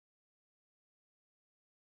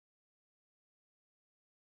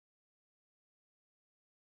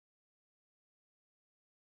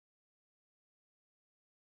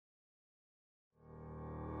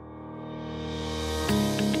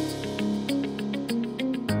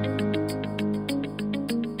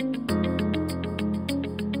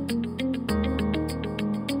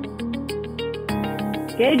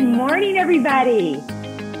Good morning, everybody.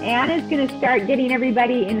 Anna's going to start getting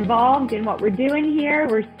everybody involved in what we're doing here.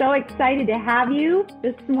 We're so excited to have you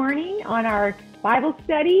this morning on our Bible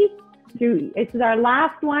study. This is our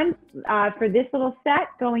last one for this little set,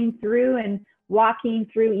 going through and walking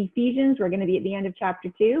through Ephesians. We're going to be at the end of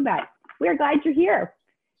chapter 2, but we're glad you're here.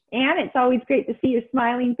 Anne, it's always great to see your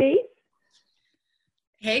smiling face.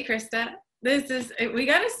 Hey, Krista. We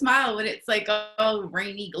got to smile when it's like all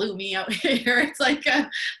rainy, gloomy out here. It's like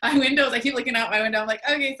my windows, I keep looking out my window. I'm like,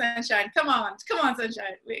 okay, sunshine, come on,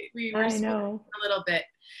 sunshine. We were I know. a little bit.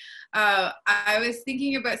 I was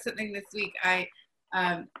thinking about something this week. I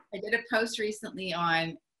did a post recently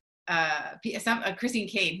on Christine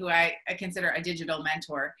Kane, who I consider a digital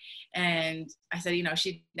mentor. And I said,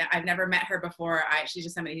 I've never met her before. She's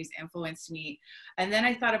just somebody who's influenced me. And then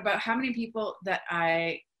I thought about how many people that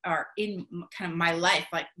are in kind of my life,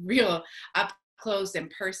 like real up close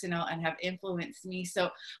and personal, and have influenced me. So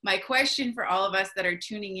my question for all of us that are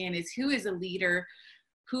tuning in is, who is a leader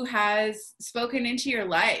who has spoken into your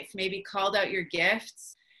life, maybe called out your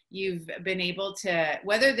gifts? You've been able to,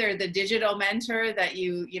 whether they're the digital mentor that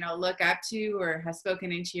you look up to, or has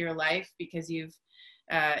spoken into your life because you've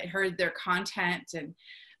heard their content,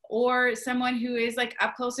 or someone who is like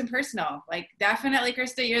up close and personal. Like, definitely,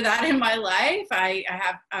 Krista, you're that in my life. I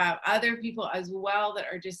have other people as well that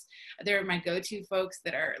are they're my go-to folks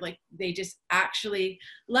that are like, they just actually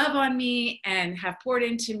love on me and have poured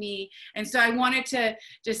into me. And so I wanted to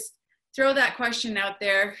just throw that question out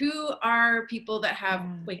there. Who are people that have,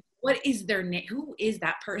 like, what is their name? Who is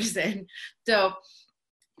that person? So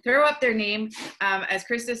throw up their name as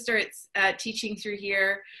Krista starts teaching through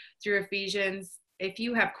Ephesians. If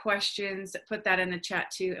you have questions, put that in the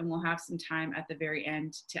chat too, and we'll have some time at the very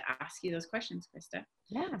end to ask you those questions, Krista.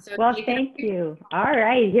 Yeah, so well, thank you. All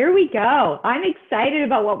right, here we go. I'm excited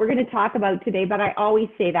about what we're going to talk about today, but I always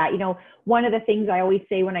say that, one of the things I always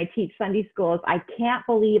say when I teach Sunday school is, I can't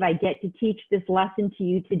believe I get to teach this lesson to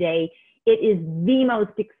you today. It is the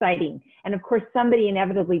most exciting. And of course, somebody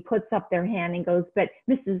inevitably puts up their hand and goes, but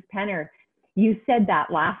Mrs. Penner, you said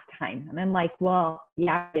that last time. And I'm like, well,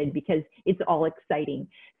 yeah, I did, because it's all exciting.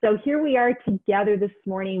 So here we are together this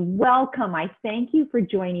morning. Welcome. I thank you for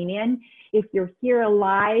joining in. If you're here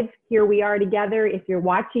live, here we are together. If you're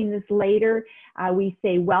watching this later, we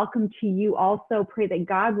say welcome to you also. Pray that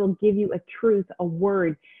God will give you a truth, a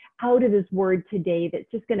word out of his word today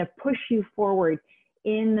that's just going to push you forward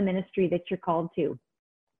in the ministry that you're called to.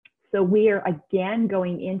 So we are again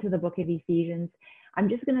going into the book of Ephesians. I'm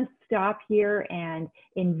just going to stop here and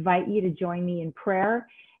invite you to join me in prayer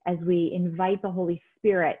as we invite the Holy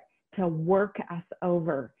Spirit to work us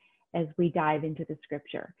over as we dive into the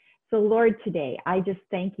scripture. So Lord, today, I just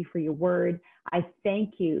thank you for your word. I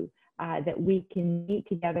thank you that we can meet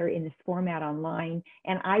together in this format online.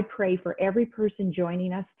 And I pray for every person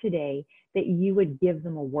joining us today that you would give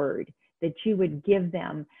them a word, that you would give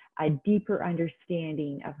them a deeper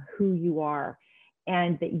understanding of who you are,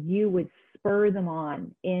 and that you would spur them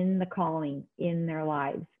on in the calling in their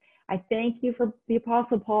lives. I thank you for the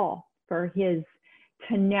Apostle Paul, for his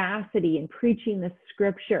tenacity in preaching the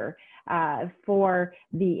scripture, for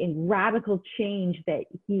the radical change that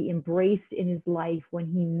he embraced in his life when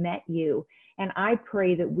he met you. And I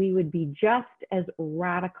pray that we would be just as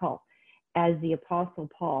radical as the Apostle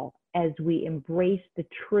Paul as we embrace the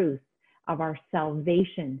truth of our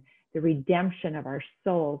salvation, the redemption of our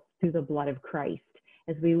souls through the blood of Christ.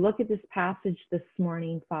 As we look at this passage this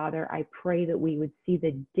morning, Father, I pray that we would see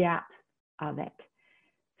the depth of it.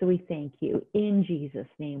 So we thank you. In Jesus'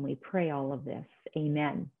 name, we pray all of this.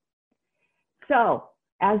 Amen. So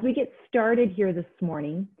as we get started here this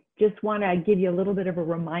morning, just want to give you a little bit of a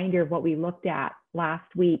reminder of what we looked at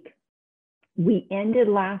last week. We ended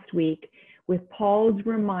last week with Paul's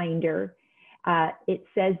reminder. It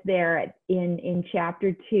says there in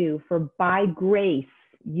chapter 2, for by grace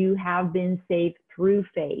you have been saved through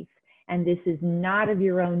faith, and this is not of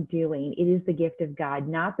your own doing. It is the gift of God,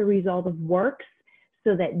 not the result of works,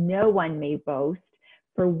 so that no one may boast.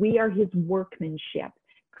 For we are his workmanship,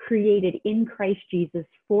 created in Christ Jesus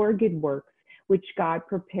for good works, which God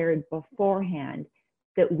prepared beforehand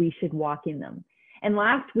that we should walk in them. And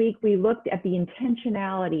last week we looked at the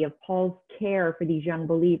intentionality of Paul's care for these young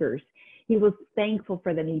believers. He was thankful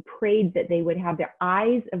for them. He prayed that they would have their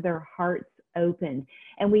eyes of their hearts opened.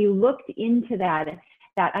 And we looked into that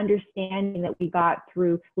understanding that we got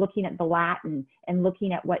through looking at the Latin and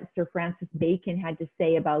looking at what Sir Francis Bacon had to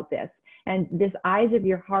say about this. And this eyes of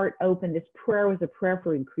your heart open, this prayer was a prayer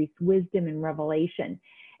for increased wisdom and revelation.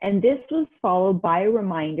 And this was followed by a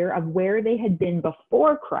reminder of where they had been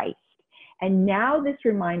before Christ And now this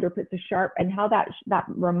reminder puts a sharp, and how that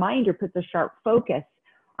reminder puts a sharp focus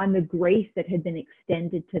on the grace that had been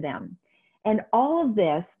extended to them. And all of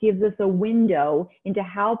this gives us a window into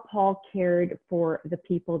how Paul cared for the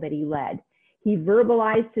people that he led. He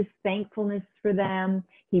verbalized his thankfulness for them.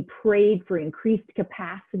 He prayed for increased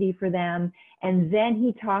capacity for them. And then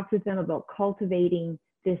he talks with them about cultivating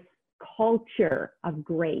this culture of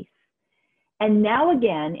grace. And now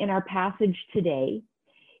again, in our passage today,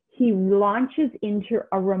 he launches into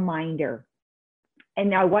a reminder. And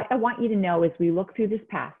now what I want you to know as we look through this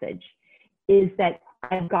passage is that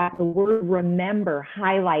I've got the word remember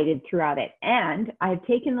highlighted throughout it. And I've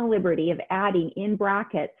taken the liberty of adding in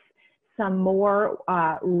brackets some more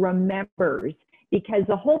remembers, because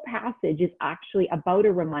the whole passage is actually about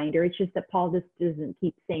a reminder. It's just that Paul just doesn't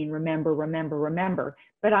keep saying remember, remember, remember.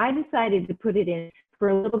 But I decided to put it in for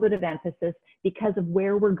a little bit of emphasis because of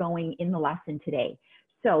where we're going in the lesson today.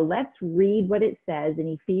 So let's read what it says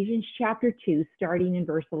in Ephesians chapter 2, starting in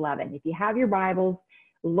verse 11. If you have your Bibles,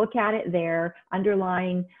 look at it there,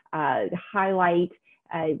 underline, highlight,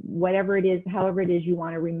 whatever it is, however it is you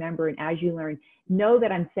want to remember. And as you learn, know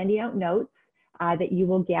that I'm sending out notes that you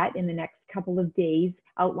will get in the next couple of days,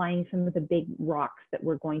 outlining some of the big rocks that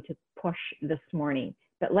we're going to push this morning.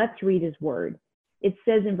 But let's read his word. It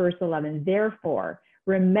says in verse 11, therefore,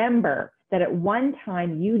 remember that at one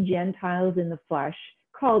time you Gentiles in the flesh,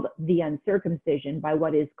 called the uncircumcision by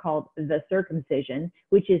what is called the circumcision,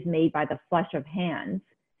 which is made by the flesh of hands,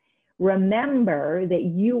 remember that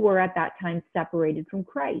you were at that time separated from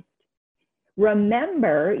Christ.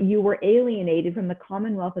 Remember you were alienated from the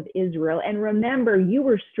commonwealth of Israel, and remember you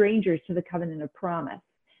were strangers to the covenant of promise.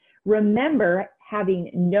 Remember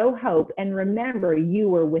having no hope, and remember you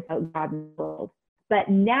were without God in the world. But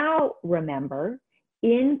now remember,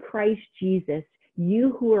 in Christ Jesus,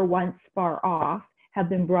 you who were once far off have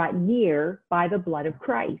been brought near by the blood of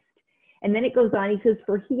Christ. And then it goes on, he says,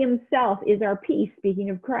 for he himself is our peace, speaking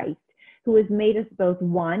of Christ, who has made us both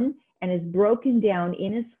one and has broken down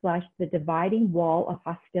in his flesh the dividing wall of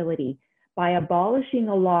hostility by abolishing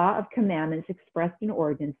the law of commandments expressed in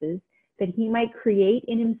ordinances, that he might create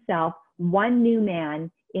in himself one new man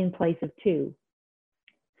in place of two,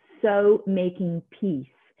 so making peace,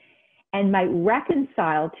 and might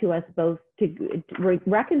reconcile us both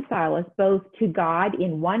to God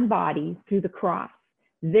in one body through the cross,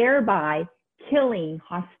 thereby killing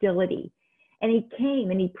hostility. And he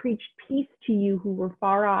came and he preached peace to you who were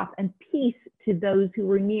far off, and peace to those who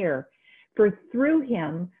were near. For through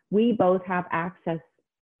him we both have access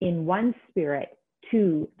in one spirit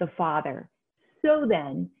to the Father. So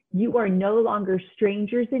then you are no longer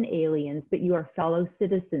strangers and aliens, but you are fellow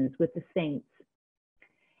citizens with the saints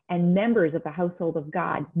and members of the household of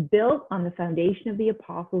God, built on the foundation of the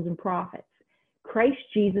apostles and prophets, Christ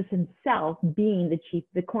Jesus himself being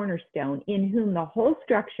the cornerstone, in whom the whole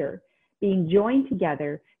structure, being joined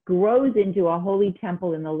together, grows into a holy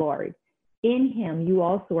temple in the Lord. In him you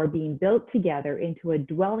also are being built together into a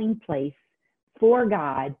dwelling place for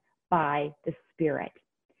God by the Spirit.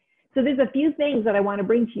 So there's a few things that I want to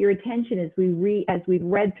bring to your attention as we've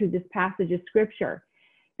read through this passage of scripture.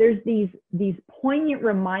 There's these poignant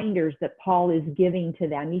reminders that Paul is giving to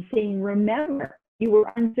them. He's saying, remember, you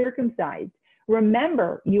were uncircumcised.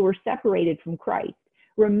 Remember, you were separated from Christ.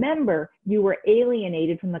 Remember, you were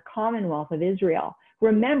alienated from the commonwealth of Israel.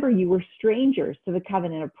 Remember, you were strangers to the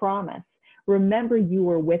covenant of promise. Remember, you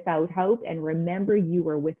were without hope, and remember, you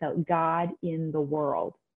were without God in the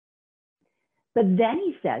world. But then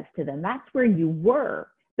he says to them, that's where you were,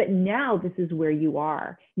 but now this is where you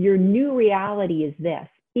are. Your new reality is this.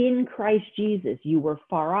 In Christ Jesus, you were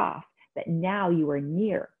far off, but now you are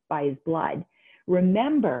near by his blood.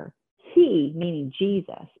 Remember, he, meaning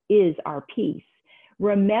Jesus, is our peace.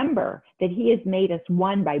 Remember that he has made us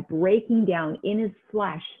one by breaking down in his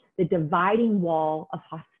flesh the dividing wall of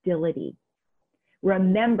hostility.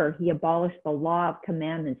 Remember, he abolished the law of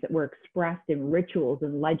commandments that were expressed in rituals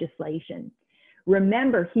and legislation.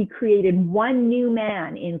 Remember, he created one new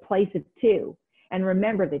man in place of two. And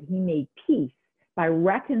remember that he made peace by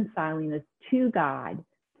reconciling us to God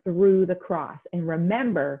through the cross. And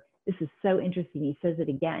remember, this is so interesting, he says it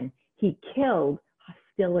again, he killed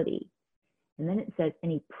hostility. And then it says,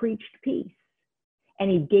 and he preached peace.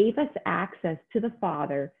 And he gave us access to the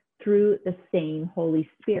Father through the same Holy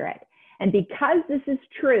Spirit. And because this is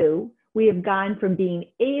true, we have gone from being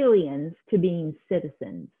aliens to being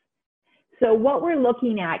citizens. So what we're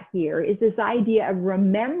looking at here is this idea of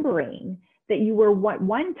remembering that you were at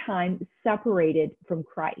one time separated from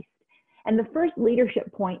Christ. And the first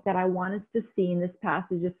leadership point that I want us to see in this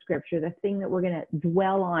passage of scripture, the thing that we're going to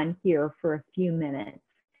dwell on here for a few minutes,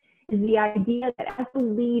 is the idea that as a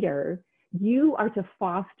leader, you are to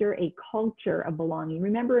foster a culture of belonging.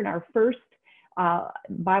 Remember in our first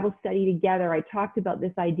Bible study together, I talked about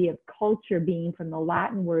this idea of culture being from the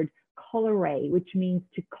Latin word colere, which means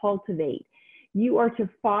to cultivate. You are to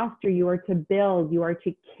foster, you are to build, you are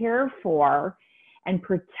to care for and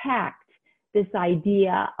protect this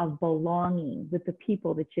idea of belonging with the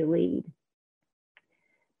people that you lead.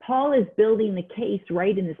 Paul is building the case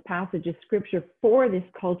right in this passage of scripture for this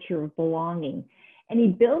culture of belonging. And he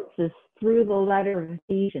builds this through the letter of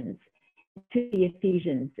Ephesians to the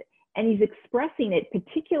Ephesians. And he's expressing it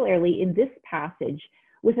particularly in this passage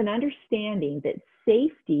with an understanding that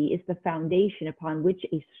safety is the foundation upon which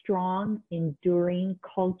a strong, enduring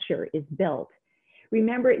culture is built.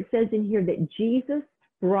 Remember, it says in here that Jesus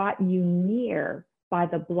brought you near by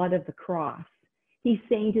the blood of the cross. He's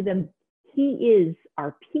saying to them, he is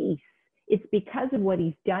our peace. It's because of what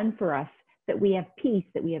he's done for us that we have peace,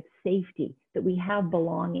 that we have safety, that we have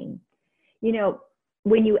belonging. You know,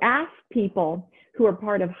 when you ask people who are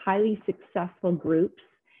part of highly successful groups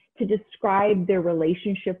to describe their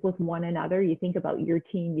relationship with one another, you think about your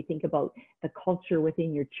team, you think about the culture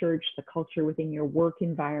within your church, the culture within your work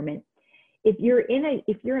environment. If you're in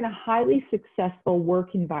a highly successful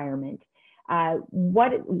work environment,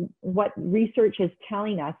 what research is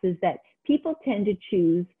telling us is that people tend to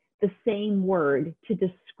choose the same word to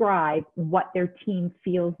describe what their team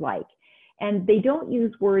feels like. And they don't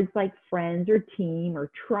use words like friends or team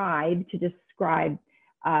or tribe to describe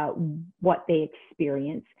what they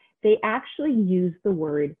experience. They actually use the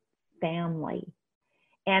word family.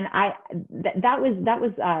 And that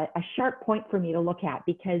was a sharp point for me to look at,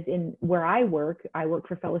 because in where I work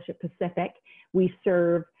for Fellowship Pacific. We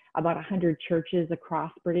serve about 100 churches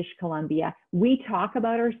across British Columbia. We talk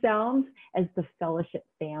about ourselves as the Fellowship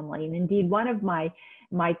family. And indeed, one of my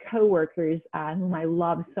coworkers, whom I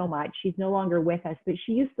love so much, she's no longer with us, but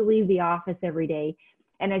she used to leave the office every day.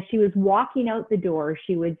 And as she was walking out the door,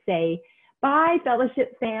 she would say, "Bye,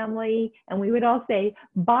 Fellowship family." And we would all say,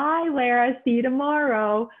 "Bye, Lara, see you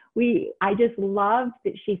tomorrow." I just loved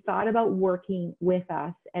that she thought about working with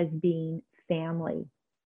us as being family.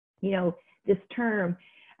 You know, this term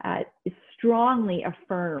strongly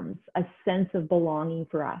affirms a sense of belonging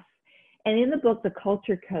for us. And in the book, The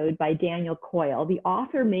Culture Code by Daniel Coyle, the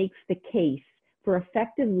author makes the case for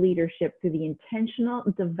effective leadership through the intentional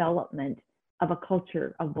development of a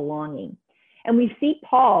culture of belonging. And we see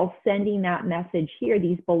Paul sending that message here,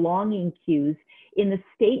 these belonging cues, in the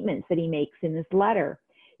statements that he makes in this letter.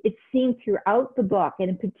 It's seen throughout the book,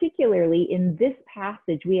 and particularly in this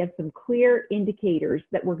passage, we have some clear indicators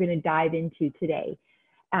that we're going to dive into today.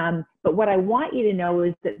 But what I want you to know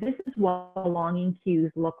is that this is what belonging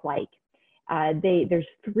cues look like. There's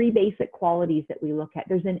three basic qualities that we look at.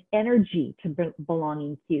 There's an energy to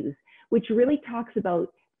belonging cues, which really talks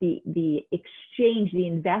about the exchange, the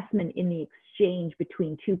investment in the exchange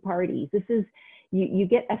between two parties. This is, you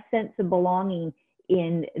get a sense of belonging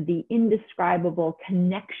in the indescribable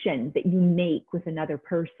connection that you make with another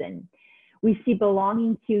person. We see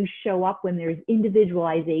belonging cues show up when there's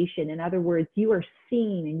individualization. In other words, you are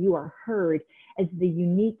seen and you are heard as the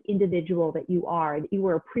unique individual that you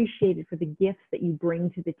are appreciated for the gifts that you bring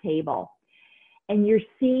to the table. And you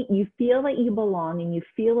feel that you belong, and you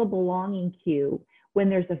feel a belonging cue when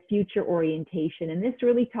there's a future orientation. And this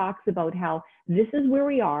really talks about how this is where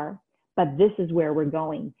we are, but this is where we're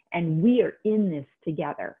going, and we are in this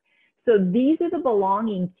together. So these are the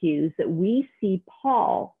belonging cues that we see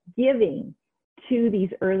Paul giving to these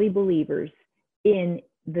early believers in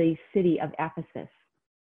the city of Ephesus.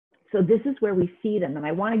 So this is where we see them. And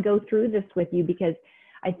I want to go through this with you because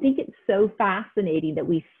I think it's so fascinating that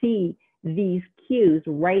we see these cues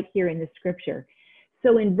right here in the scripture.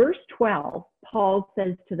 So in verse 12, Paul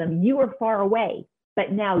says to them, "You are far away,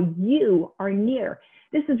 but now you are near."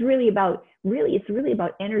 This is really about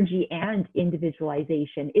energy and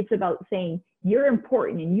individualization. It's about saying you're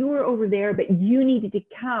important and you were over there, but you needed to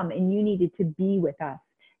come and you needed to be with us.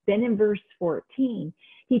 Then in verse 14,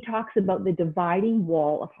 he talks about the dividing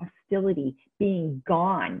wall of hostility being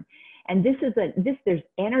gone. And there's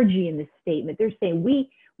energy in this statement. They're saying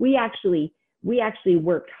we actually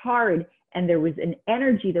worked hard, and there was an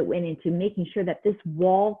energy that went into making sure that this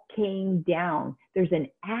wall came down. There's an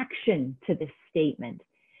action to this statement.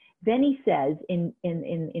 Then he says in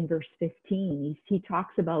verse 15, he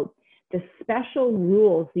talks about the special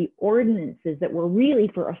rules, the ordinances that were really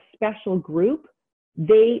for a special group,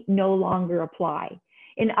 they no longer apply.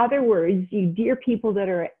 In other words, you dear people that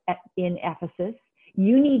are in Ephesus,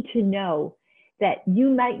 you need to know that you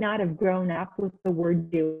might not have grown up with the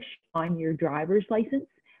word Jewish on your driver's license,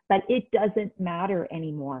 but it doesn't matter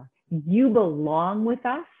anymore. You belong with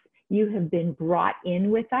us. You have been brought in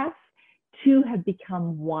with us. Two have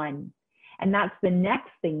become one. And that's the next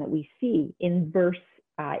thing that we see in verse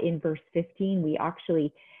 15. We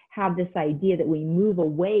actually have this idea that we move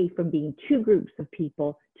away from being two groups of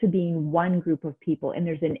people to being one group of people. And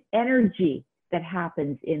there's an energy that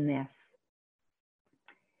happens in this.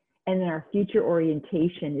 And then our future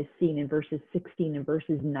orientation is seen in verses 16 and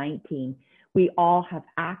verses 19. We all have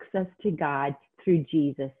access to God through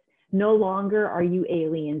Jesus. No longer are you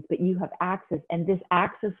aliens, but you have access. And this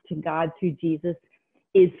access to God through Jesus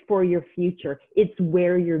is for your future. It's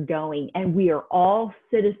where you're going. And we are all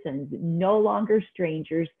citizens, no longer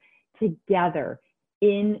strangers, together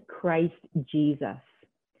in Christ Jesus.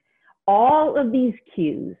 All of these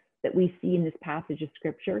cues that we see in this passage of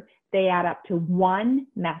scripture, they add up to one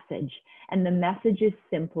message. And the message is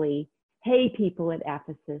simply, hey, people at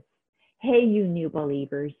Ephesus, hey, you new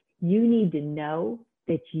believers, you need to know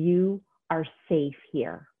that you are safe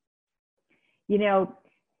here. You know,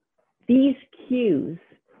 these cues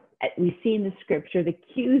we see in the scripture, the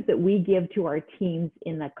cues that we give to our teams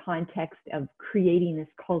in the context of creating this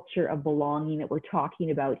culture of belonging that we're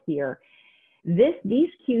talking about here, these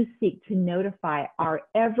cues seek to notify our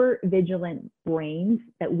ever vigilant brains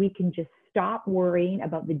that we can just stop worrying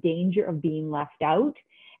about the danger of being left out,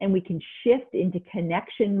 and we can shift into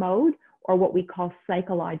connection mode, or what we call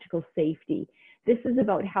psychological safety. This is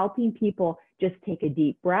about helping people just take a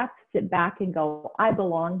deep breath, sit back and go, I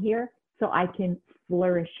belong here, so I can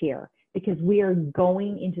flourish here, because we are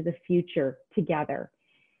going into the future together.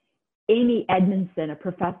 Amy Edmondson, a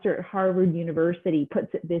professor at Harvard University,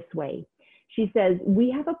 puts it this way. She says,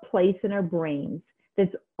 we have a place in our brains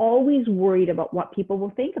that's always worried about what people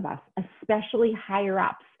will think of us, especially higher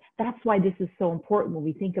ups. That's why this is so important when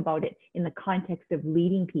we think about it in the context of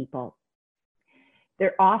leading people.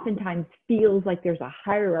 There oftentimes feels like there's a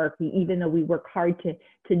hierarchy, even though we work hard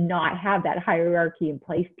to not have that hierarchy in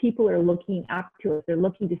place. People are looking up to us. They're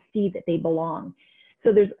looking to see that they belong.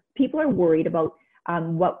 So people are worried about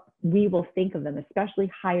what we will think of them,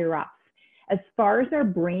 especially higher ups. As far as our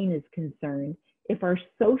brain is concerned, if our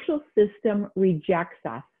social system rejects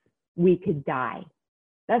us, we could die.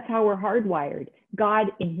 That's how we're hardwired. God,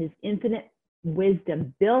 in his infinite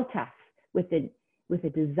wisdom, built us with a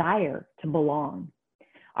desire to belong.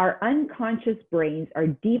 Our unconscious brains are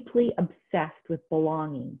deeply obsessed with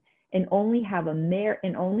belonging, and only having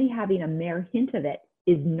a mere hint of it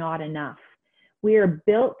is not enough. We are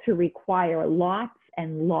built to require lots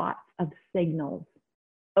and lots of signals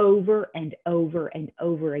over and over and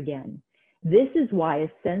over again. This is why a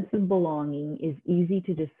sense of belonging is easy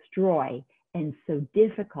to destroy and so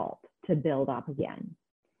difficult to build up again.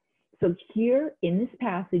 So here in this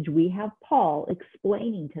passage, we have Paul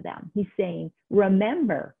explaining to them. He's saying,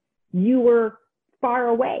 remember, you were far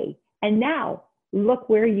away, and now look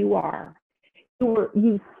where you are.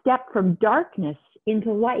 You stepped from darkness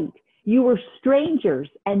into light. You were strangers,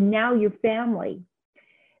 and now you're family.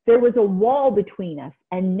 There was a wall between us,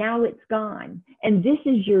 and now it's gone. And this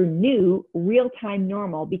is your new real-time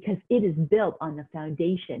normal, because it is built on the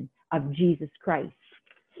foundation of Jesus Christ.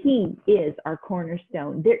 He is our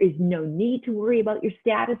cornerstone. There is no need to worry about your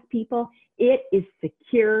status, people. It is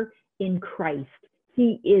secure in Christ.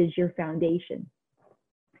 He is your foundation.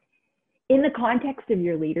 In the context of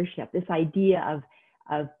your leadership, this idea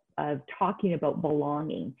of talking about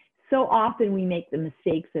belonging, so often we make the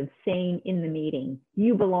mistakes of saying in the meeting,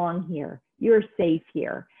 you belong here, you're safe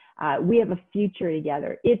here, we have a future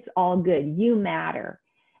together, it's all good, you matter.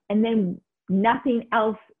 And then nothing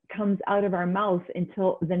else comes out of our mouth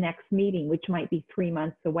until the next meeting, which might be 3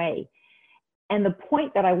 months away. And the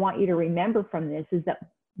point that I want you to remember from this is that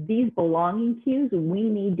these belonging cues, we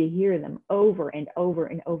need to hear them over and over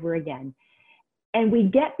and over again. And we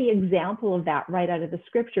get the example of that right out of the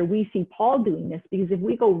scripture. We see Paul doing this because if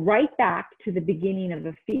we go right back to the beginning of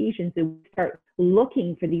Ephesians and we start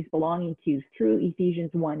looking for these belonging cues through Ephesians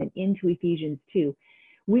 1 and into Ephesians 2,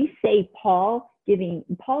 we say Paul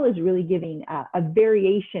is really giving a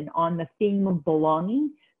variation on the theme of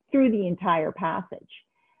belonging through the entire passage.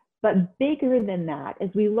 But bigger than that, as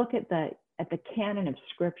we look at the canon of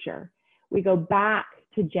scripture, we go back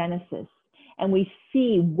to Genesis and we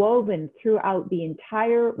see woven throughout the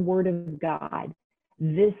entire word of God,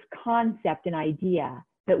 this concept and idea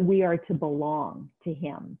that we are to belong to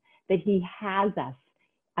him, that he has us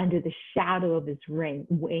under the shadow of his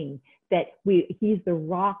wing, that he's the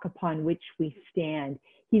rock upon which we stand.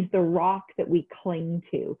 He's the rock that we cling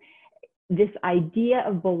to. This idea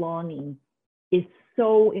of belonging is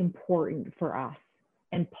so important for us.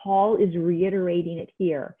 And Paul is reiterating it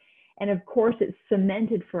here. And of course, it's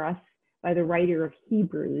cemented for us by the writer of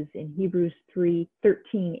Hebrews in Hebrews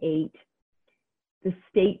 3:13-8. The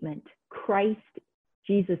statement,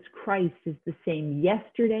 Jesus Christ is the same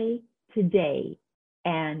yesterday, today,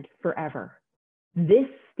 and forever. This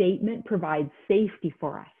statement provides safety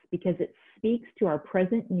for us because it speaks to our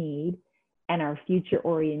present need and our future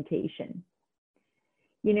orientation.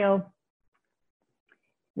 You know,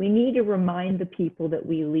 we need to remind the people that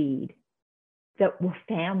we lead that we're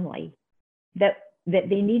family, that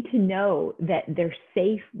they need to know that they're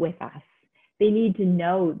safe with us. They need to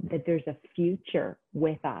know that there's a future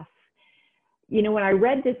with us. You know, when I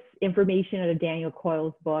read this information out of Daniel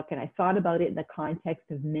Coyle's book and I thought about it in the context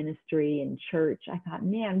of ministry and church, I thought,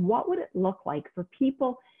 man, what would it look like for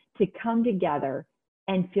people to come together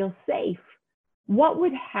and feel safe? What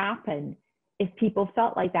would happen if people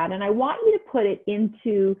felt like that? And I want you to put it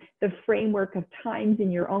into the framework of times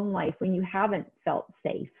in your own life when you haven't felt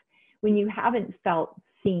safe, when you haven't felt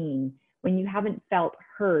seen, when you haven't felt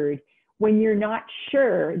heard, when you're not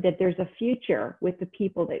sure that there's a future with the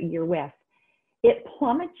people that you're with. It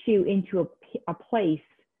plummets you into a place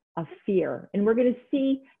of fear. And we're going to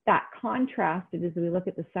see that contrasted as we look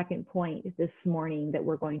at the second point this morning that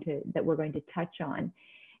we're going to touch on.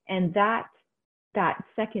 And that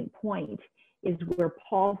second point is where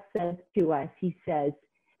Paul says to us, he says,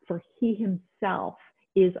 for he himself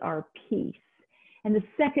is our peace. And the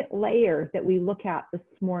second layer that we look at this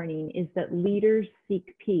morning is that leaders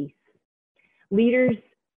seek peace. Leaders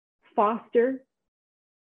foster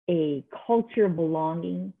a culture of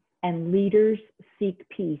belonging, and leaders seek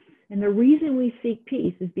peace. And the reason we seek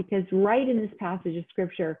peace is because right in this passage of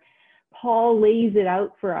scripture, Paul lays it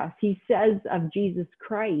out for us. He says of Jesus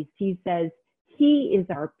Christ, he says, he is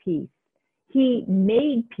our peace. He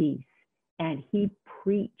made peace and he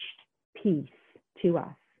preached peace to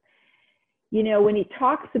us. You know, when he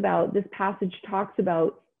talks about, this passage talks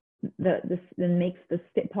about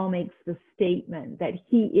Paul makes the statement that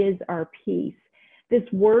he is our peace. This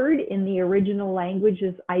word in the original language,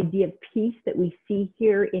 this idea of peace that we see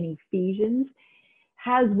here in Ephesians,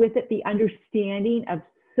 has with it the understanding of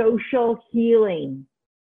social healing.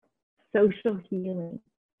 Social healing.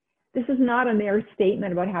 This is not a mere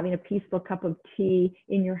statement about having a peaceful cup of tea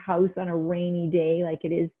in your house on a rainy day like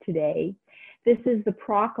it is today. This is a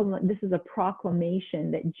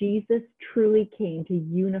proclamation that Jesus truly came to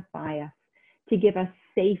unify us, to give us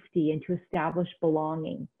safety, and to establish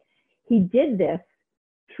belonging. He did this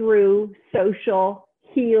through social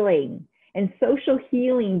healing. And social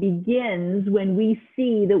healing begins when we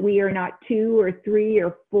see that we are not 2 or 3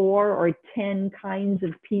 or 4 or 10 kinds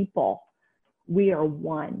of people. We are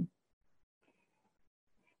one.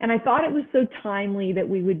 And I thought it was so timely that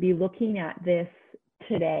we would be looking at this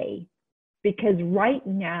today, because right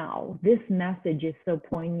now, this message is so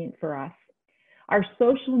poignant for us. Our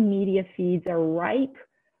social media feeds are ripe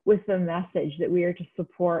with the message that we are to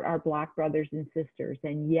support our Black brothers and sisters.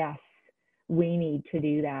 And yes, we need to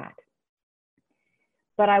do that.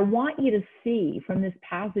 But I want you to see from this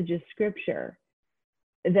passage of scripture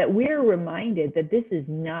that we're reminded that this is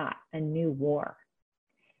not a new war,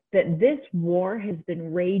 that this war has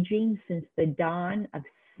been raging since the dawn of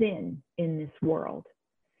sin in this world,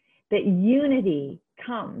 that unity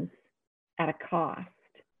comes at a cost.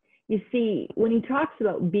 You see, when he talks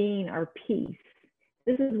about being our peace,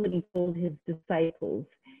 this is what he told his disciples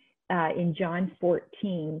in John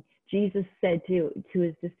 14. Jesus said to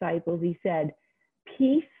his disciples, he said,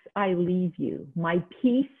 peace I leave you, my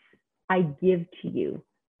peace I give to you,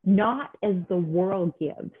 not as the world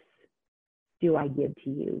gives do I give to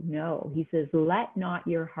you. No, he says, let not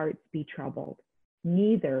your hearts be troubled,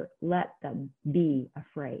 neither let them be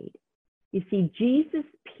afraid. You see, Jesus'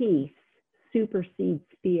 peace supersedes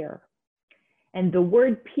fear. And the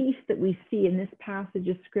word peace that we see in this passage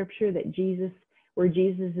of scripture where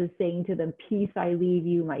Jesus is saying to them, peace I leave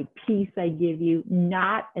you, my peace I give you,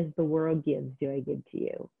 not as the world gives do I give to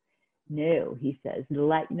you. No, he says,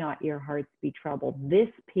 let not your hearts be troubled. This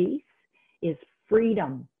peace is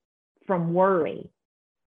freedom from worry.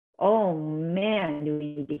 Oh man, do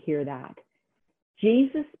we need to hear that.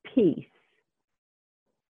 Jesus' peace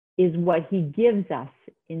is what he gives us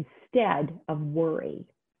instead of worry.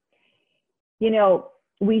 You know,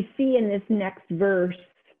 we see in this next verse,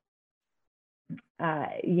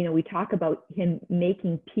 we talk about him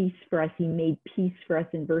making peace for us. He made peace for us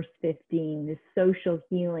in verse 15, this social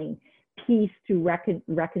healing, peace through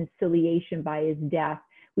reconciliation by his death.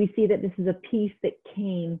 We see that this is a peace that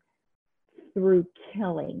came through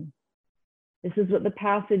killing. This is what the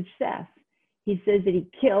passage says. He says that he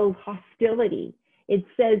killed hostility. It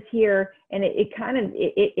says here, and it kind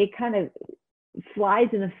of flies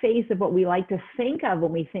in the face of what we like to think of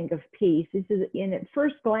when we think of peace. This is, in at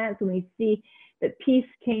first glance, when we see that peace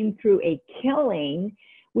came through a killing,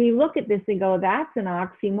 we look at this and go, that's an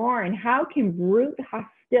oxymoron. How can brute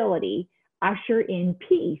hostility usher in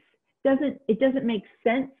peace? It doesn't make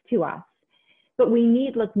sense to us. But we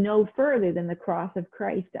need look no further than the cross of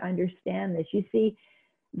Christ to understand this. You see,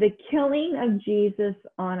 the killing of Jesus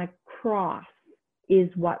on a cross is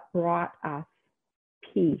what brought us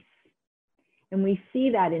peace. And we see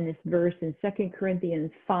that in this verse in 2 Corinthians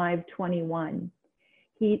 5:21.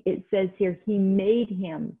 It says here, he made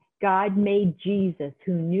him, God made Jesus,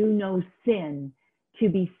 who knew no sin, to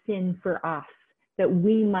be sin for us, that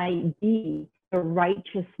we might be the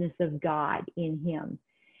righteousness of God in him.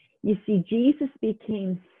 You see, Jesus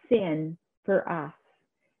became sin for us.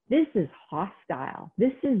 This is hostile.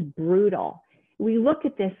 This is brutal. We look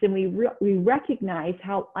at this and we recognize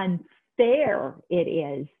how unfair it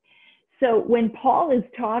is. So when Paul is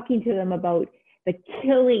talking to them about the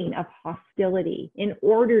killing of hostility in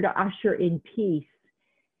order to usher in peace,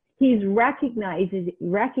 he's recognizing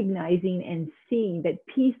and seeing that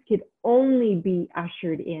peace could only be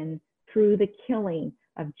ushered in through the killing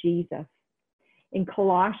of Jesus. In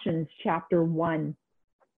Colossians chapter 1,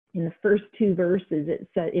 in the first two verses, it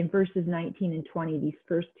says in verses 19 and 20, these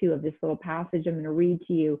first two of this little passage I'm going to read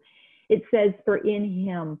to you, it says, for in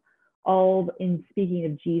him, in speaking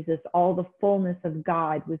of Jesus, all the fullness of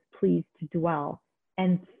God was pleased to dwell,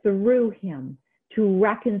 and through him to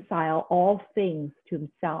reconcile all things to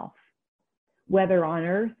himself, whether on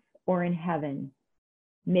earth or in heaven,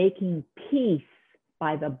 making peace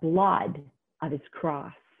by the blood of his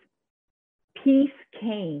cross. Peace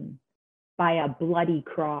came by a bloody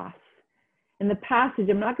cross. And the passage,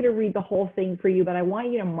 I'm not going to read the whole thing for you, but I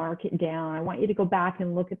want you to mark it down. I want you to go back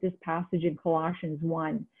and look at this passage in Colossians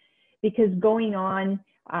 1. Because going on,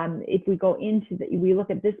 if we go into we look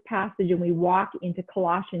at this passage and we walk into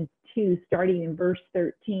Colossians 2, starting in verse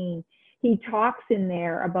 13, he talks in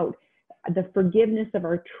there about the forgiveness of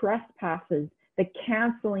our trespasses, the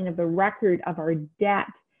canceling of the record of our debt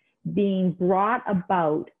being brought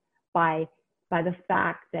about by the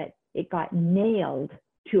fact that it got nailed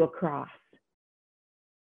to a cross.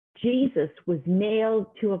 Jesus was nailed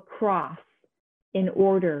to a cross in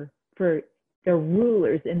order for the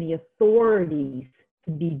rulers and the authorities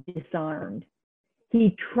to be disarmed.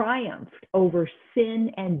 He triumphed over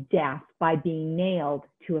sin and death by being nailed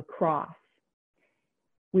to a cross.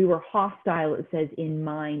 We were hostile, it says, in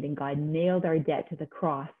mind, and God nailed our debt to the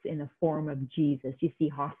cross in the form of Jesus. You see,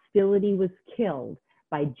 hostility was killed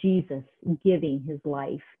by Jesus giving his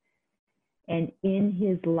life. And in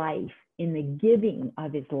his life, in the giving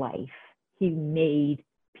of his life, he made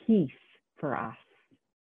peace for us.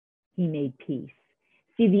 He made peace.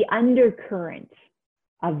 See, the undercurrent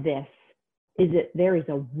of this is that there is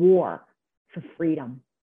a war for freedom.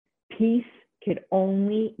 Peace could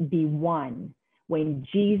only be won when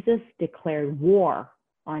Jesus declared war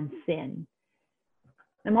on sin.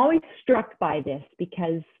 I'm always struck by this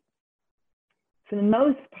because for the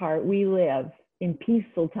most part, we live in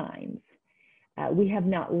peaceful times. We have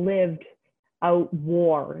not lived out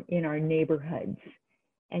war in our neighborhoods.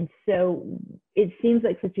 And so it seems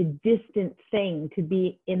like such a distant thing to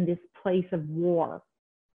be in this place of war.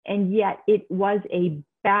 And yet it was a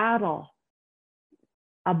battle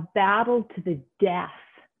to the death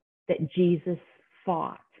that Jesus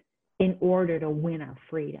fought in order to win our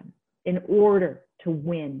freedom, in order to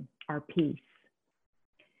win our peace.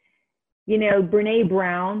 You know, Brene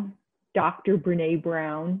Brown, Dr. Brene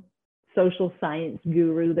Brown, social science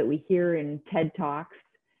guru that we hear in TED Talks,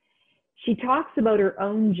 she talks about her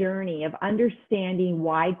own journey of understanding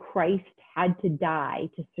why Christ had to die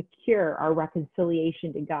to secure our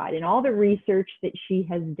reconciliation to God. And all the research that she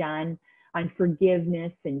has done on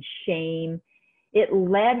forgiveness and shame, it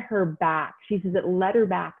led her back. She says it led her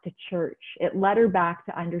back to church. It led her back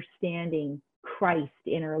to understanding Christ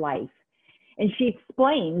in her life. And she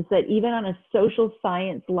explains that even on a social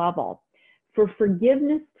science level, for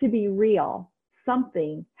forgiveness to be real,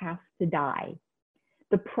 something has to die.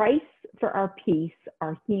 The price for our peace,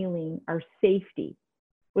 our healing, our safety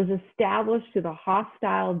was established through the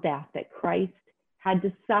hostile death that Christ had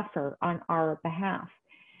to suffer on our behalf.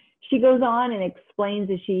 She goes on and explains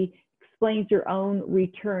as she explains her own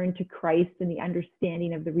return to Christ and the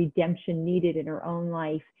understanding of the redemption needed in her own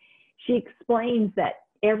life. She explains that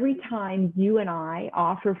every time you and I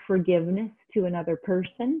offer forgiveness to another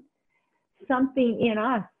person, something in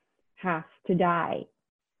us has to die.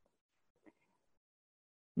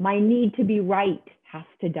 My need to be right has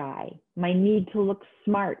to die. My need to look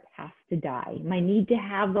smart has to die. My need to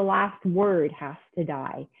have the last word has to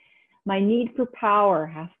die. My need for power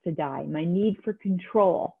has to die. My need for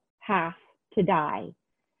control has to die.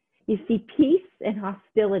 You see, peace and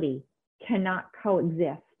hostility cannot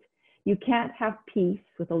coexist. You can't have peace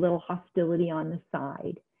with a little hostility on the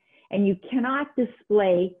side. And you cannot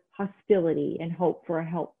display hostility and hope for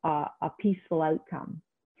a peaceful outcome.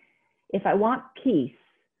 If I want peace,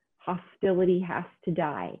 hostility has to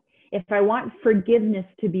die. If I want forgiveness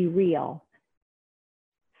to be real,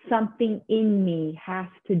 something in me has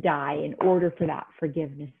to die in order for that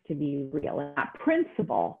forgiveness to be real. And that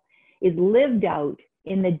principle is lived out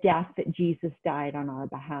in the death that Jesus died on our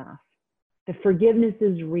behalf. The forgiveness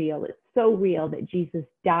is real. It's so real that Jesus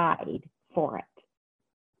died for it.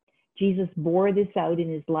 Jesus bore this out in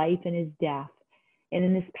his life and his death. And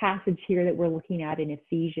in this passage here that we're looking at in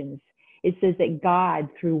Ephesians, it says that God,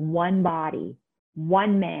 through one body,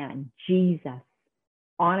 one man, Jesus,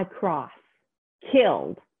 on a cross,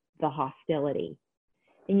 killed the hostility.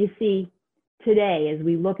 And you see, today, as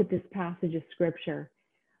we look at this passage of scripture,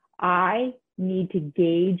 I need to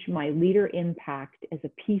gauge my leader impact as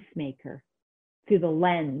a peacemaker through the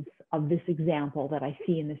lens of this example that I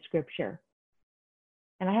see in the scripture.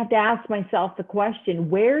 And I have to ask myself the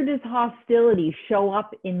question, where does hostility show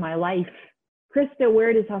up in my life? Krista,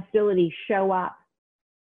 where does hostility show up?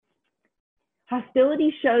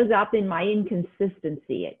 Hostility shows up in my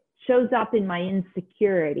inconsistency. It shows up in my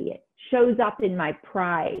insecurity. It shows up in my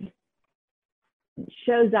pride. It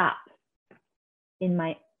shows up in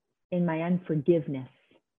my unforgiveness.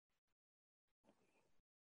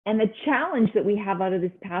 And the challenge that we have out of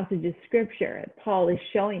this passage of scripture that Paul is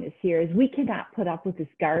showing us here is we cannot put up with this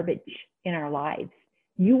garbage in our lives.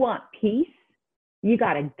 You want peace? You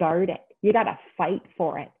got to guard it. You got to fight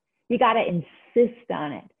for it. You got to insist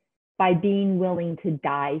on it by being willing to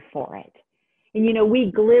die for it. And, you know,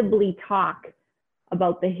 we glibly talk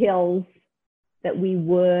about the hills that we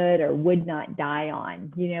would or would not die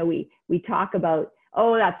on. You know, we talk about,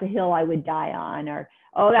 oh, that's a hill I would die on, or,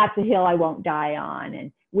 oh, that's a hill I won't die on.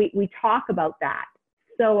 And we talk about that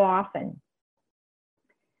so often.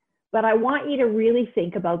 But I want you to really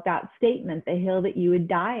think about that statement, the hill that you would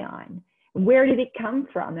die on. Where did it come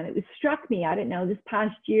from? And it struck me, I don't know, this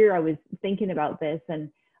past year I was thinking about this, and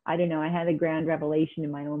I don't know, I had a grand revelation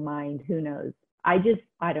in my own mind. Who knows? I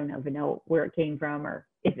don't even know where it came from or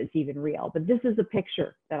if it's even real, but this is a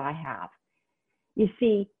picture that I have. You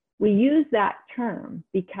see, we use that term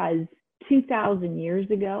because 2,000 years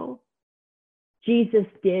ago, Jesus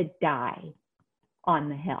did die on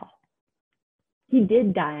the hill. He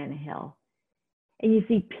did die on a hill. And you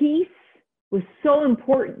see, peace was so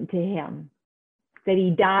important to him that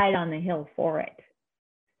he died on the hill for it.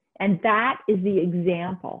 And that is the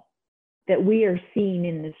example that we are seeing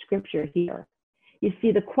in the scripture here. You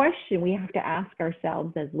see, the question we have to ask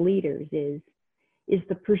ourselves as leaders is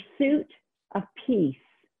the pursuit of peace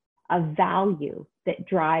a value that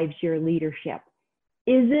drives your leadership?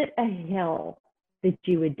 Is it a hill that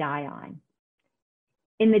you would die on?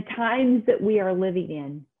 In the times that we are living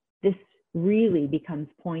in, this really becomes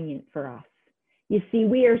poignant for us. You see,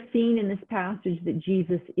 we are seeing in this passage that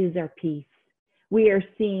Jesus is our peace. We are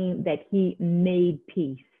seeing that he made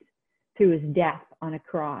peace through his death on a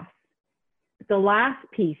cross. But the last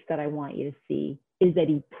piece that I want you to see is that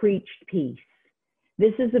he preached peace.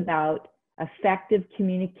 This is about effective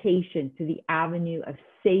communication through the avenue of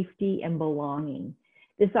safety and belonging.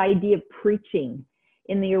 This idea of preaching,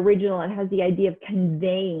 in the original, it has the idea of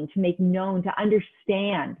conveying, to make known, to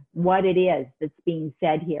understand what it is that's being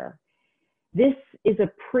said here. This is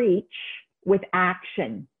a preach with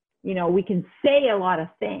action. You know, we can say a lot of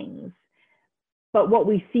things, but what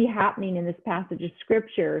we see happening in this passage of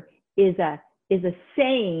scripture is a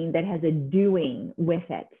saying that has a doing with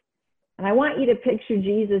it. And I want you to picture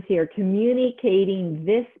Jesus here communicating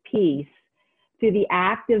this peace through the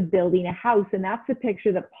act of building a house. And that's the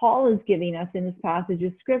picture that Paul is giving us in this passage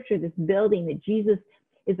of scripture, this building, that Jesus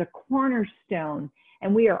is a cornerstone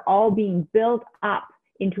and we are all being built up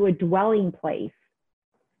into a dwelling place.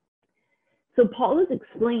 So Paul is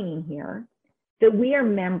explaining here that we are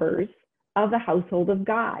members of the household of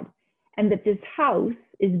God, and that this house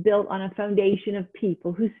is built on a foundation of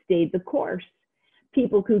people who stayed the course,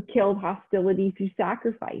 people who killed hostility through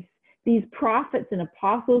sacrifice. These prophets and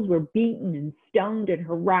apostles were beaten and stoned and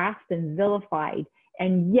harassed and vilified,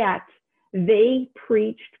 and yet they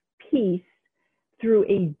preached peace through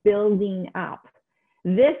a building up.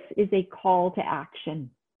 This is a call to action.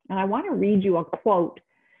 And I want to read you a quote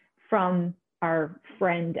from our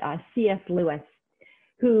friend C.S. Lewis,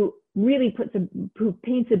 who really who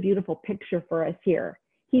paints a beautiful picture for us here.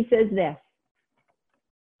 He says this: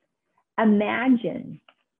 imagine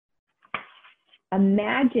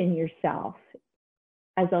Imagine yourself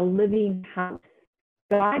as a living house.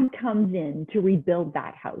 God comes in to rebuild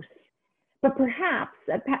that house. But perhaps,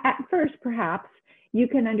 at first, perhaps you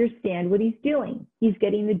can understand what he's doing. He's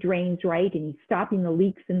getting the drains right, and he's stopping the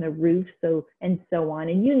leaks in the roof, and so on.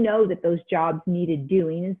 And you know that those jobs needed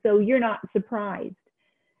doing, and so you're not surprised.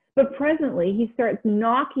 But presently, he starts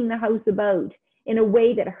knocking the house about in a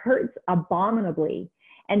way that hurts abominably,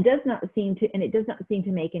 and it does not seem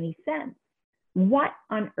to make any sense. What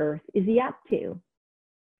on earth is he up to?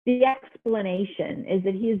 The explanation is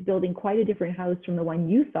that he is building quite a different house from the one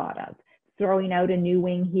you thought of. Throwing out a new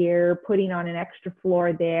wing here, putting on an extra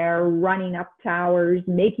floor there, running up towers,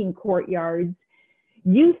 making courtyards.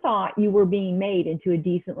 You thought you were being made into a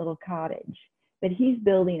decent little cottage, but he's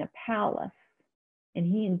building a palace,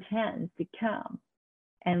 and he intends to come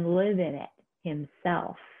and live in it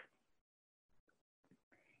himself.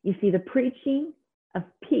 You see, the preaching of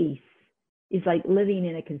peace is like living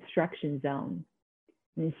in a construction zone.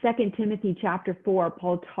 In 2 Timothy chapter 4,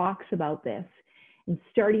 Paul talks about this. And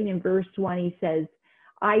starting in verse 1, he says,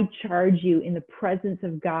 I charge you in the presence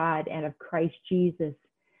of God and of Christ Jesus,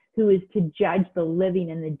 who is to judge the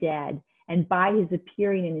living and the dead, and by his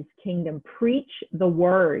appearing in his kingdom, preach the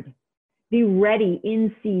word. Be ready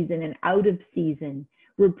in season and out of season.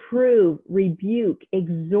 Reprove, rebuke,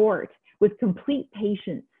 exhort with complete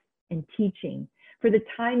patience and teaching. For the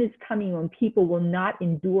time is coming when people will not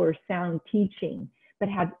endure sound teaching, but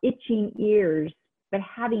having itching ears,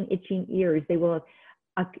 they will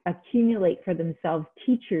accumulate for themselves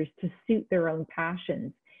teachers to suit their own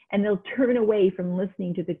passions, and they'll turn away from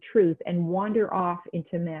listening to the truth and wander off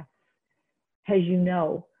into myths. As you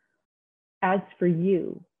know, as for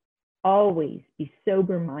you, always be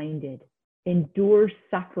sober-minded, endure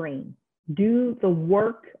suffering, do the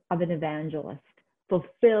work of an evangelist,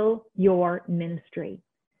 fulfill your ministry.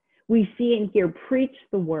 We see and hear, preach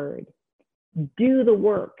the word, do the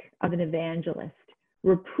work of an evangelist,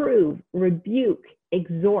 reprove, rebuke,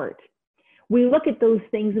 exhort. We look at those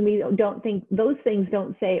things and we don't think, those things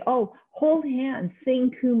don't say, oh, hold hands,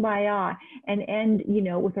 sing kumbaya, and end,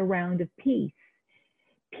 with a round of peace.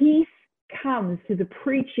 Peace comes through the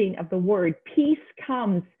preaching of the word. Peace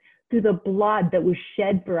comes through the blood that was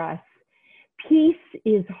shed for us. Peace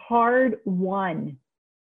is hard won.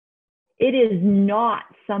 It is not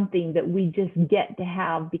something that we just get to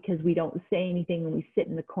have because we don't say anything and we sit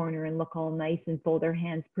in the corner and look all nice and fold our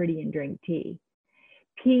hands pretty and drink tea.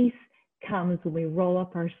 Peace comes when we roll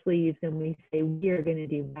up our sleeves and we say, we are going to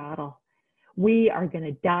do battle. We are going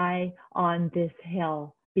to die on this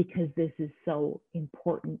hill because this is so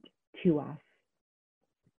important to us.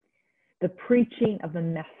 The preaching of the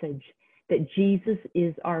message that Jesus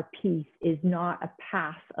is our peace is not a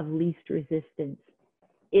path of least resistance.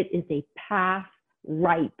 It is a path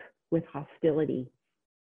ripe with hostility.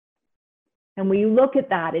 And we look at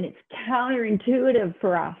that and it's counterintuitive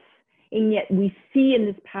for us. And yet we see in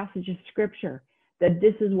this passage of scripture that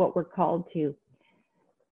this is what we're called to.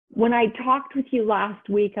 When I talked with you last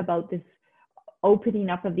week about this opening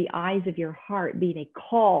up of the eyes of your heart being a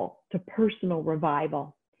call to personal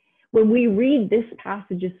revival, when we read this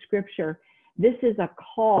passage of scripture, this is a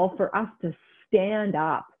call for us to stand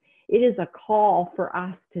up. It is a call for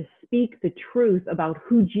us to speak the truth about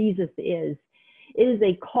who Jesus is. It is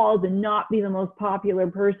a call to not be the most popular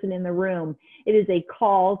person in the room. It is a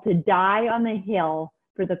call to die on the hill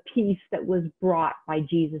for the peace that was brought by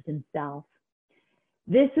Jesus himself.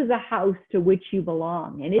 This is a house to which you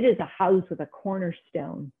belong, and it is a house with a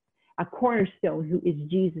cornerstone who is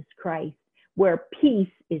Jesus Christ, where peace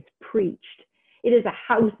is preached. It is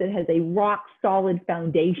a house that has a rock-solid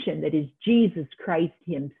foundation that is Jesus Christ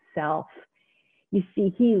himself. You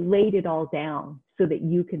see, he laid it all down so that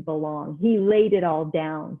you could belong. He laid it all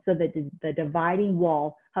down so that the dividing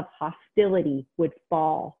wall of hostility would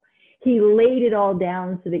fall. He laid it all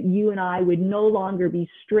down so that you and I would no longer be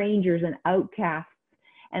strangers and outcasts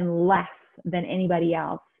and less than anybody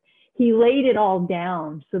else. He laid it all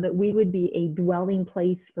down so that we would be a dwelling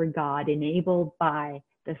place for God, enabled by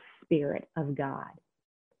the Spirit of God.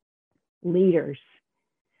 Leaders,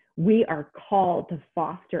 we are called to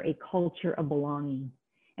foster a culture of belonging,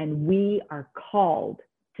 and we are called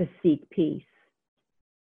to seek peace.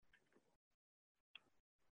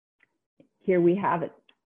 Here we have it.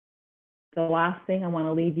 The last thing I want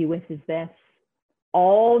to leave you with is this.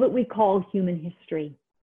 All that we call human history,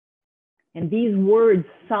 and these words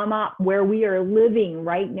sum up where we are living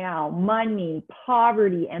right now: money,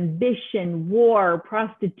 poverty, ambition, war,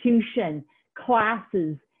 prostitution,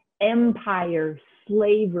 classes, empire,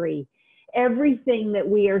 slavery. Everything that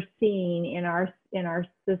we are seeing in our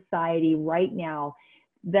society right now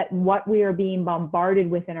that what we are being bombarded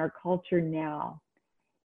with in our culture now,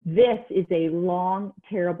 this is a long,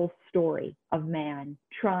 terrible story of man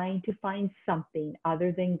trying to find something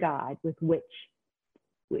other than God with which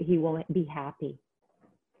he will be happy.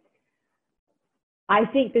 I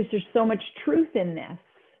think there's just so much truth in this,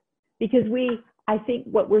 because I think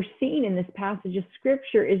what we're seeing in this passage of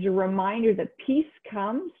scripture is a reminder that peace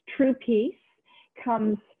comes, true peace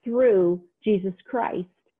comes through Jesus Christ.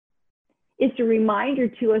 It's a reminder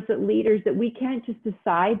to us as leaders that we can't just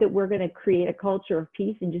decide that we're going to create a culture of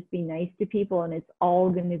peace and just be nice to people and it's all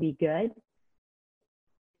going to be good.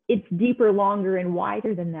 It's deeper, longer, and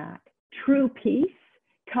wider than that. True peace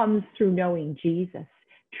comes through knowing Jesus.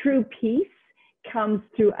 True peace comes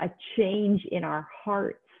through a change in our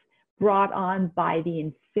hearts brought on by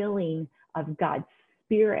the infilling of God's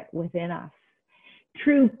Spirit within us.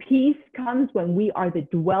 True peace comes when we are the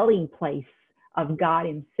dwelling place of God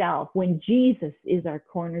himself, when Jesus is our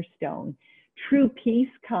cornerstone. True peace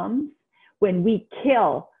comes when we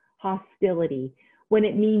kill hostility, when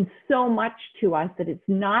it means so much to us that it's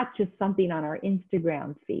not just something on our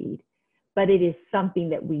Instagram feed, but it is something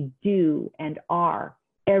that we do and are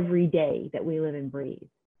every day that we live and breathe.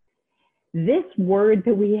 This word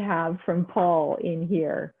that we have from Paul in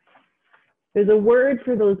here, there's a word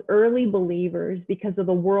for those early believers because of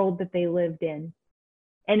the world that they lived in.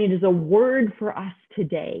 And it is a word for us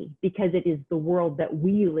today because it is the world that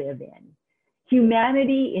we live in.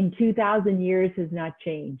 Humanity in 2,000 years has not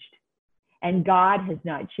changed, and God has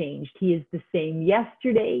not changed. He is the same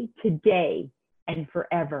yesterday, today, and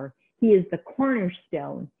forever. He is the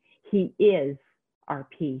cornerstone. He is our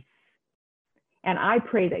peace. And I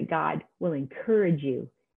pray that God will encourage you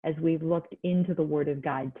as we've looked into the Word of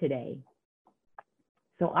God today.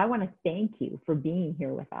 So I want to thank you for being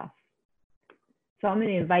here with us. So I'm going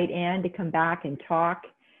to invite Anne to come back and talk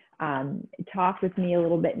with me a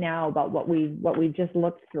little bit now about what we've just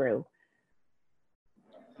looked through.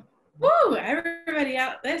 Woo! Everybody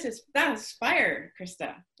out! That was fire,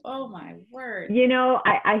 Krista. Oh my word! You know,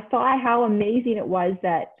 I saw how amazing it was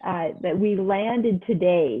that we landed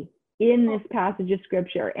today in this passage of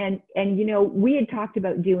scripture, and you know, we had talked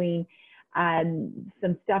about doing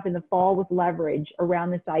some stuff in the fall with Leverage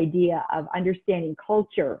around this idea of understanding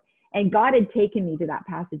culture. And God had taken me to that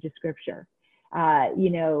passage of scripture, you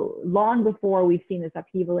know, long before we've seen this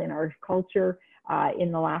upheaval in our culture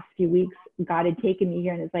in the last few weeks. God had taken me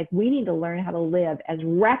here, and it's like, we need to learn how to live as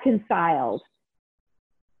reconciled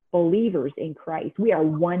believers in Christ. We are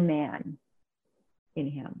one man in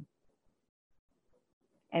him.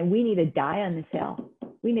 And we need to die on this hill.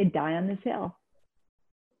 We need to die on this hill.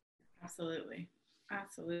 Absolutely.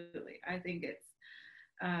 Absolutely. I think it's,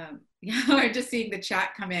 yeah, we're just seeing the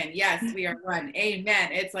chat come in. Yes, we are one. Amen.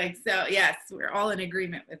 It's like, so yes, we're all in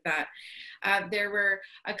agreement with that. There were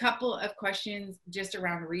a couple of questions just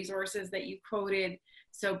around resources that you quoted.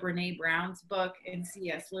 So Brene Brown's book and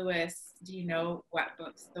C.S. Lewis, do you know what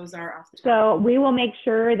books those are off the top? So we will make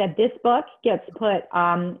sure that this book gets put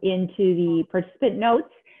into the participant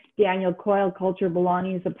notes. Daniel Coyle, Culture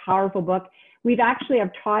Belonging, is a powerful book. We've actually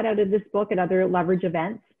have taught out of this book at other Leverage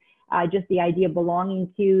events. Just the idea of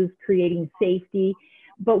belonging cues, creating safety.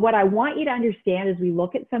 But what I want you to understand as we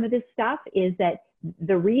look at some of this stuff is that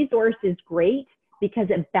the resource is great because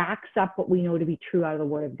it backs up what we know to be true out of the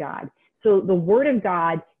Word of God. So the Word of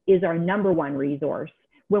God is our number one resource.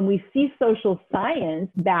 When we see social science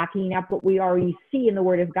backing up what we already see in the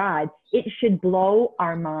Word of God, it should blow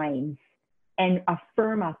our minds and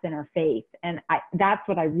affirm us in our faith. And that's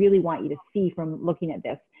what I really want you to see from looking at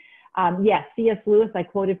this. Yes, C.S. Lewis, I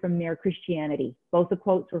quoted from Mere Christianity. Both the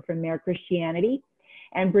quotes were from Mere Christianity.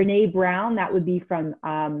 And Brene Brown, that would be from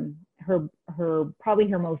probably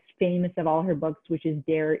her most famous of all her books, which is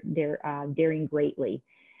Daring Greatly.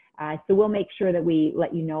 So we'll make sure that we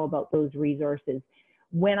let you know about those resources.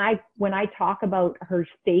 When I talk about her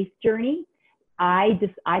faith journey, I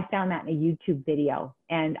found that in a YouTube video,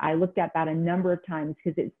 and I looked at that a number of times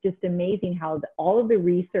because it's just amazing how all of the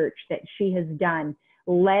research that she has done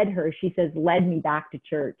led her, she says, led me back to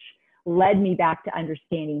church, led me back to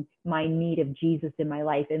understanding my need of Jesus in my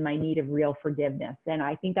life and my need of real forgiveness. And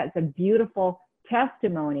I think that's a beautiful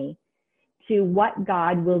testimony to what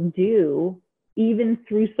God will do even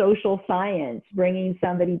through social science, bringing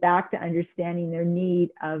somebody back to understanding their need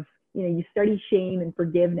of, you know, you study shame and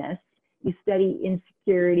forgiveness, you study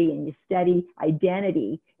insecurity, and you study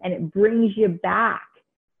identity, and it brings you back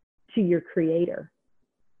to your Creator.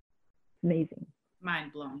 Amazing.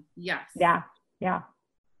 Mind blown. Yes. Yeah. Yeah.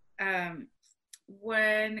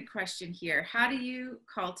 One question here. How do you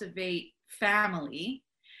cultivate family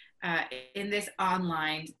uh, in this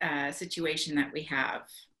online situation that we have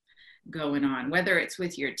going on, whether it's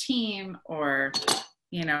with your team or,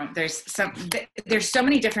 you know, there's so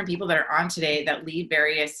many different people that are on today that lead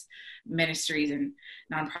various ministries and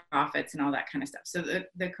nonprofits and all that kind of stuff. So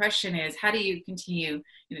the question is, how do you continue,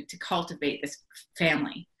 you know, to cultivate this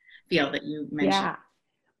family feel that you mentioned? Yeah.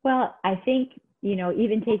 Well, I think, you know,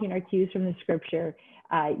 even taking our cues from the scripture,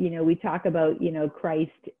 you know, we talk about, you know,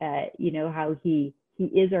 Christ, you know, how he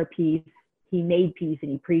is our peace. He made peace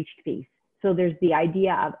and he preached peace. So there's the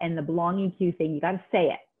idea of, and the belonging to thing, you got to say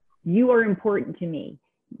it. You are important to me.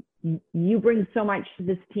 You bring so much to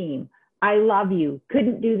this team. I love you.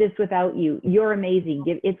 Couldn't do this without you. You're amazing.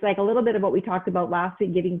 It's like a little bit of what we talked about last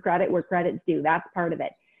week, giving credit where credit's due. That's part of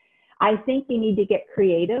it. I think you need to get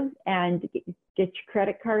creative and get your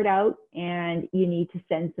credit card out, and you need to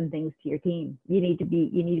send some things to your team. You need to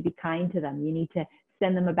be kind to them. You need to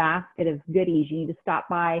send them a basket of goodies. You need to stop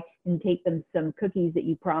by and take them some cookies that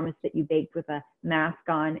you promised that you baked with a mask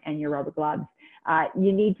on and your rubber gloves.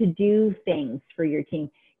 You need to do things for your team.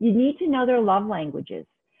 You need to know their love languages.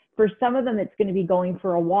 For some of them, it's going to be going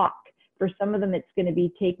for a walk. For some of them, it's going to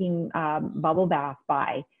be taking bubble bath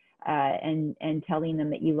by and telling them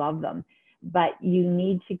that you love them. But you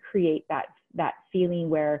need to create that feeling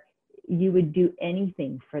where you would do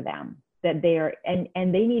anything for them, that they are, and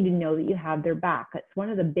they need to know that you have their back. That's one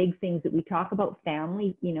of the big things that we talk about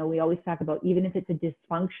family. You know, we always talk about, even if it's a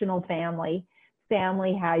dysfunctional family,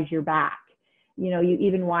 family has your back. You know, you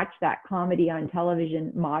even watch that comedy on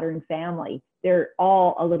television, Modern Family. They're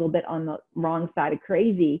all a little bit on the wrong side of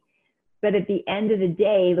crazy. But at the end of the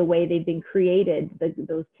day, the way they've been created,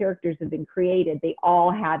 those characters have been created, they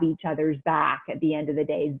all have each other's back at the end of the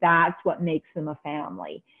day. That's what makes them a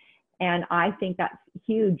family. And I think that's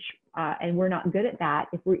huge. And we're not good at that.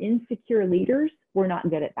 If we're insecure leaders, we're not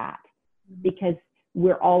good at that, because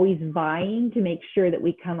we're always vying to make sure that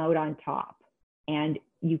we come out on top. And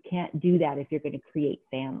you can't do that if you're going to create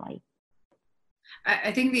family.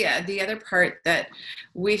 I think the other part that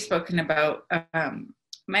we've spoken about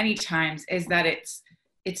many times is that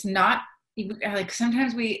it's not like,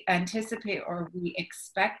 sometimes we anticipate or we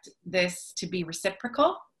expect this to be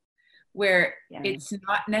reciprocal, where it's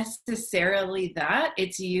not necessarily that.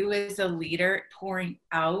 It's you as a leader pouring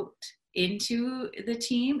out into the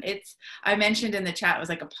team. I mentioned in the chat, it was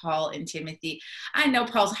like a Paul and Timothy. I know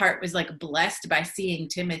Paul's heart was like blessed by seeing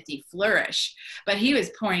Timothy flourish, but he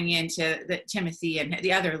was pouring into Timothy and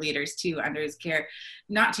the other leaders too under his care,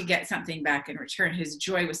 not to get something back in return. His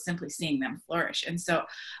joy was simply seeing them flourish. And so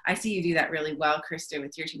I see you do that really well, Krista,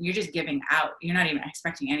 with your team. You're just giving out. You're not even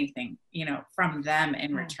expecting anything, you know, from them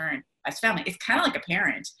in return. As family, it's kind of like a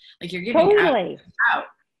parent. Like, you're giving out,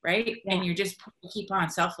 right? Yeah. And you just keep on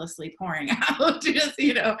selflessly pouring out, just,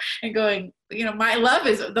 you know, and going, you know, my love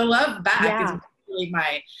is the love back is really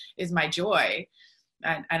my joy.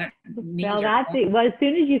 I don't need well, that's it. Well, as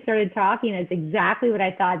soon as you started talking, it's exactly what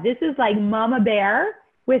I thought. This is like Mama Bear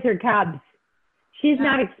with her cubs. She's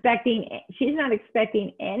not expecting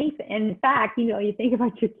anything. And in fact, you know, you think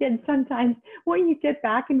about your kids, sometimes what you get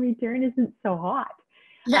back in return isn't so hot.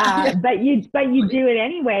 But you do it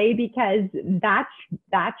anyway, because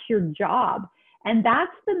that's your job. And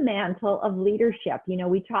that's the mantle of leadership. You know,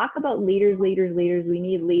 we talk about leaders. We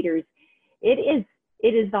need leaders. It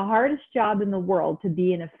is the hardest job in the world to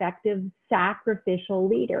be an effective sacrificial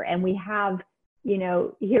leader. And we have, you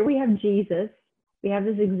know, here we have Jesus, we have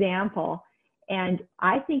this example. And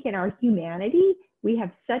I think in our humanity, we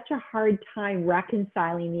have such a hard time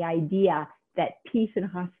reconciling the idea that peace and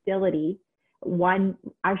hostility, one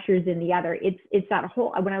ushers in the other. It's that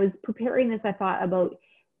whole, when I was preparing this, I thought about,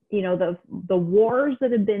 you know, the wars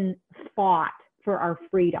that have been fought for our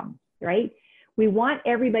freedom, right? We want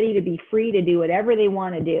everybody to be free to do whatever they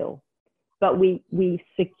want to do, but we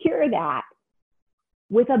secure that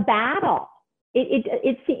with a battle.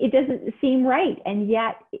 It doesn't seem right, and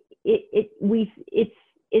yet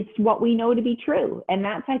it's what we know to be true. And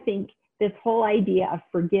that's, I think, this whole idea of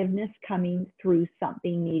forgiveness coming through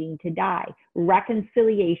something needing to die,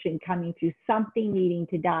 reconciliation coming through something needing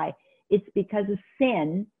to die. It's because of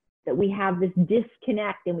sin that we have this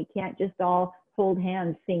disconnect, and we can't just all hold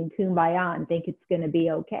hands, sing Kumbaya, and think it's going to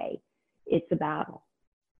be okay. It's a battle.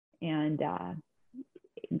 And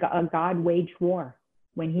God waged war.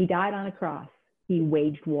 When he died on a cross, he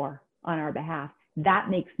waged war on our behalf.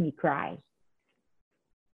 That makes me cry.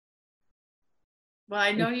 Well,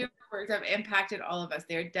 I know your words have impacted all of us.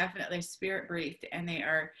 They're definitely spirit breathed, and they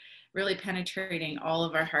are really penetrating all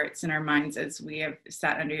of our hearts and our minds as we have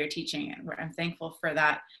sat under your teaching. And I'm thankful for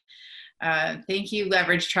that. Thank you,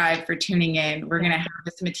 Leverage Tribe, for tuning in. We're going to have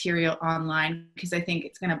this material online because I think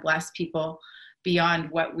it's going to bless people beyond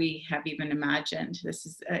what we have even imagined. This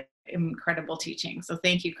is an incredible teaching. So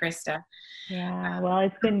thank you, Krista. Yeah, well,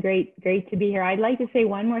 it's been great to be here. I'd like to say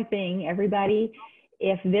one more thing, everybody.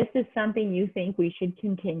 If this is something you think we should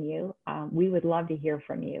continue, we would love to hear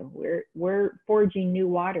from you. We're forging new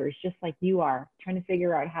waters, just like you are, trying to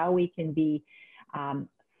figure out how we can be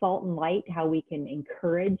salt and light, how we can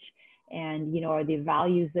encourage, and the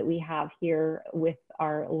values that we have here with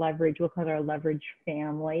our Leverage, we'll call it our Leverage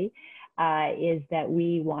family, is that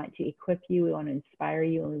we want to equip you, we want to inspire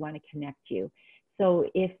you, and we want to connect you. So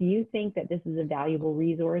if you think that this is a valuable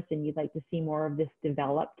resource and you'd like to see more of this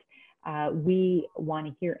developed, we want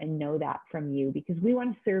to hear and know that from you, because we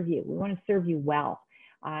want to serve you. We want to serve you well,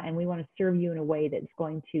 and we want to serve you in a way that's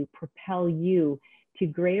going to propel you to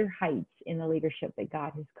greater heights in the leadership that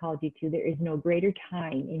God has called you to. There is no greater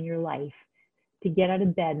time in your life to get out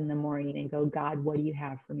of bed in the morning and go, God, what do you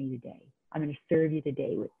have for me today? I'm going to serve you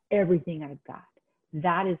today with everything I've got.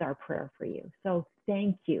 That is our prayer for you. So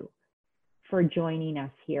thank you for joining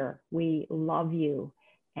us here. We love you,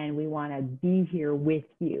 and we want to be here with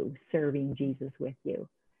you, serving Jesus with you.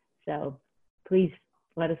 So please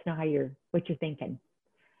let us know what you're thinking.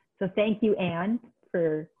 So thank you, Anne,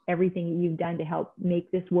 for everything you've done to help make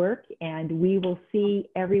this work, and we will see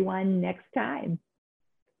everyone next time.